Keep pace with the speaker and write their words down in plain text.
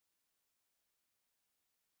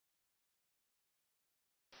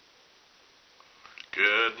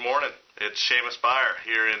Good morning. It's Seamus Byer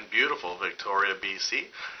here in beautiful Victoria, BC.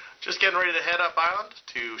 Just getting ready to head up island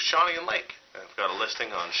to Shawnigan Lake. I've got a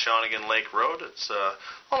listing on Shawnigan Lake Road. It's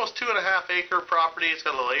almost 2.5-acre property. It's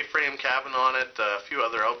got a little A-frame cabin on it, a few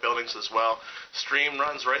other outbuildings as well. Stream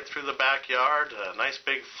runs right through the backyard, a nice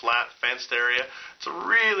big flat fenced area. It's a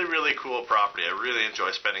really, really cool property. I really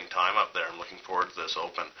enjoy spending time up there. I'm looking forward to this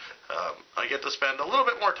open. I get to spend a little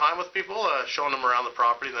bit more time with people, showing them around the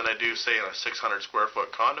property than I do, say, in a 600 square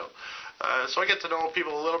foot condo. So I get to know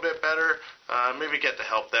people a little bit better, maybe get to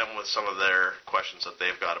help them with some of their questions that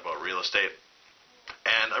they've got about real estate.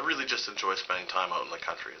 And I really just enjoy spending time out in the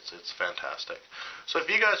country. It's fantastic. So if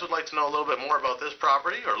you guys would like to know a little bit more about this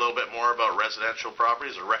property, or a little bit more about residential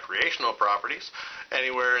properties or recreational properties,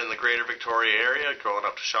 anywhere in the greater Victoria area, going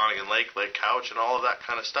up to Shawnigan Lake, Lake Couch, and all of that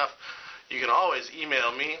kind of stuff, you can always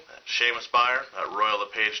email me at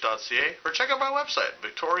seamusbyer@royallepage.ca, or check out my website,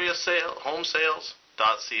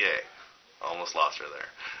 victoriahomesales.ca. Almost lost her there.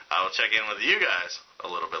 I will check in with you guys a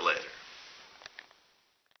little bit later.